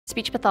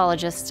Speech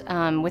pathologists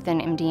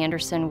within MD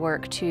Anderson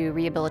work to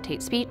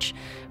rehabilitate speech,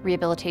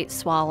 rehabilitate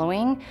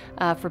swallowing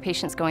for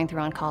patients going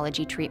through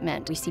oncology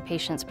treatment. We see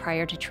patients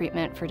prior to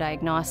treatment for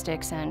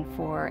diagnostics and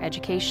for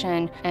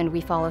education, and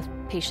we follow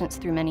patients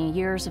through many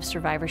years of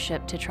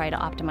survivorship to try to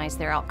optimize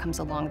their outcomes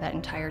along that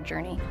entire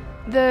journey.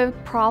 The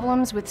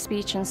problems with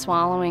speech and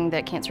swallowing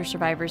that cancer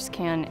survivors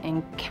can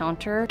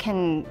encounter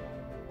can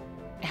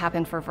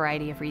happen for a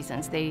variety of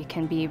reasons. They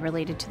can be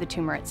related to the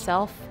tumor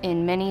itself.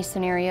 In many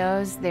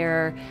scenarios,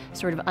 they're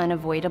sort of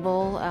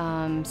unavoidable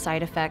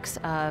side effects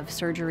of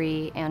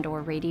surgery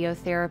and/or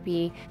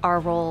radiotherapy. Our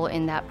role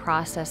in that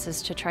process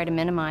is to try to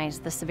minimize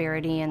the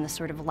severity and the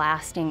sort of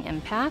lasting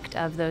impact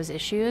of those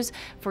issues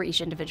for each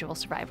individual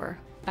survivor.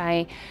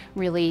 I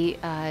really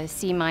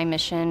see my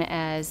mission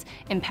as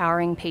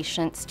empowering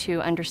patients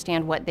to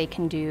understand what they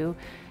can do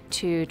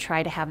to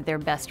try to have their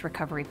best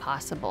recovery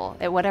possible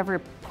at whatever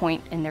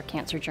point in their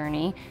cancer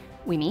journey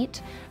we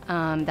meet.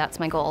 That's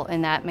my goal,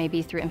 and that may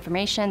be through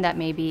information, that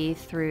may be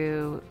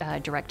through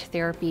direct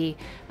therapy,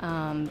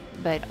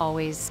 but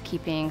always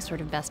keeping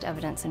sort of best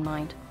evidence in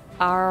mind.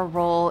 Our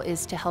role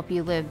is to help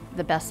you live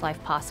the best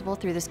life possible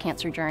through this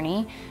cancer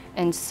journey,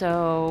 and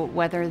so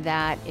whether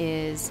that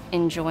is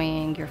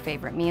enjoying your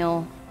favorite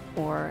meal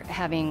or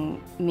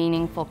having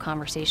meaningful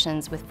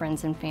conversations with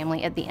friends and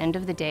family, at the end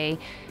of the day,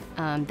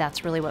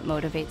 that's really what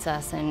motivates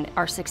us, and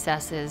our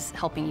success is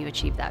helping you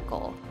achieve that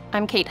goal.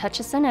 I'm Kate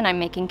Hutcheson, and I'm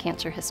making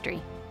cancer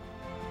history.